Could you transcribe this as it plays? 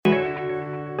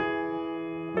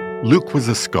Luke was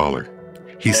a scholar.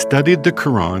 He studied the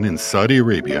Quran in Saudi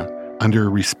Arabia under a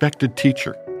respected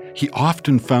teacher. He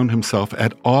often found himself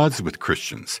at odds with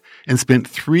Christians and spent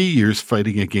 3 years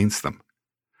fighting against them.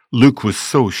 Luke was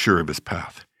so sure of his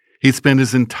path. He'd spent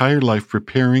his entire life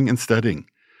preparing and studying.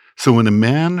 So when a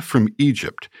man from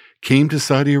Egypt came to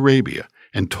Saudi Arabia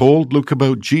and told Luke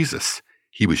about Jesus,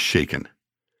 he was shaken.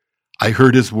 I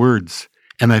heard his words,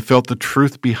 and I felt the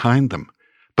truth behind them.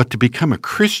 But to become a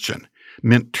Christian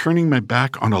meant turning my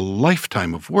back on a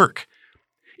lifetime of work.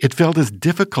 It felt as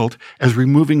difficult as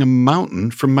removing a mountain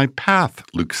from my path,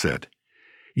 Luke said.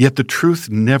 Yet the truth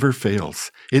never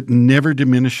fails. It never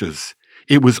diminishes.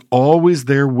 It was always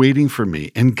there waiting for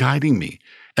me and guiding me,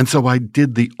 and so I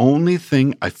did the only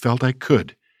thing I felt I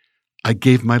could. I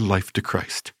gave my life to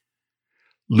Christ.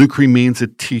 Luke remains a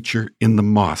teacher in the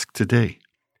mosque today.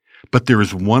 But there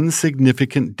is one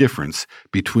significant difference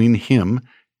between him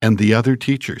and the other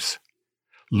teachers.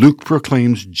 Luke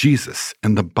proclaims Jesus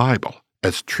and the Bible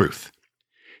as truth.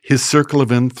 His circle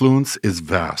of influence is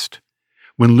vast.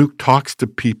 When Luke talks to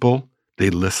people, they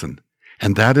listen,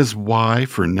 and that is why,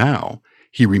 for now,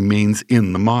 he remains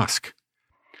in the mosque.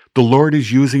 The Lord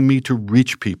is using me to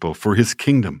reach people for his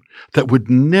kingdom that would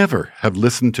never have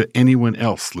listened to anyone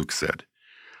else, Luke said.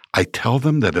 I tell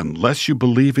them that unless you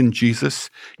believe in Jesus,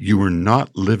 you are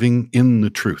not living in the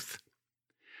truth.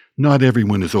 Not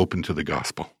everyone is open to the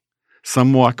gospel.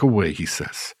 Some walk away, he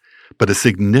says, but a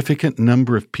significant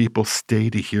number of people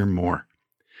stay to hear more.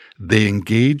 They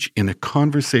engage in a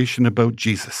conversation about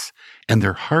Jesus, and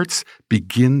their hearts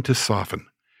begin to soften.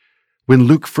 When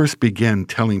Luke first began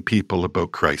telling people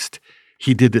about Christ,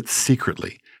 he did it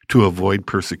secretly to avoid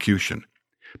persecution.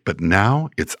 But now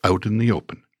it's out in the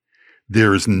open.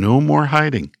 There is no more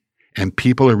hiding, and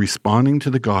people are responding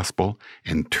to the gospel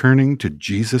and turning to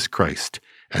Jesus Christ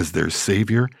as their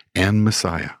Savior and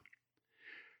Messiah.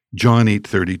 John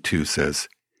 8:32 says,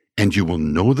 "And you will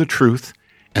know the truth,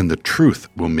 and the truth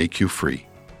will make you free."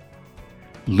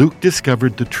 Luke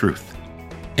discovered the truth,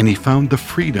 and he found the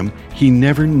freedom he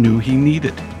never knew he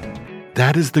needed.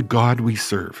 That is the God we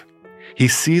serve. He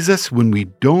sees us when we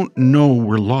don't know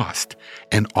we're lost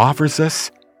and offers us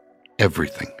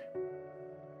everything.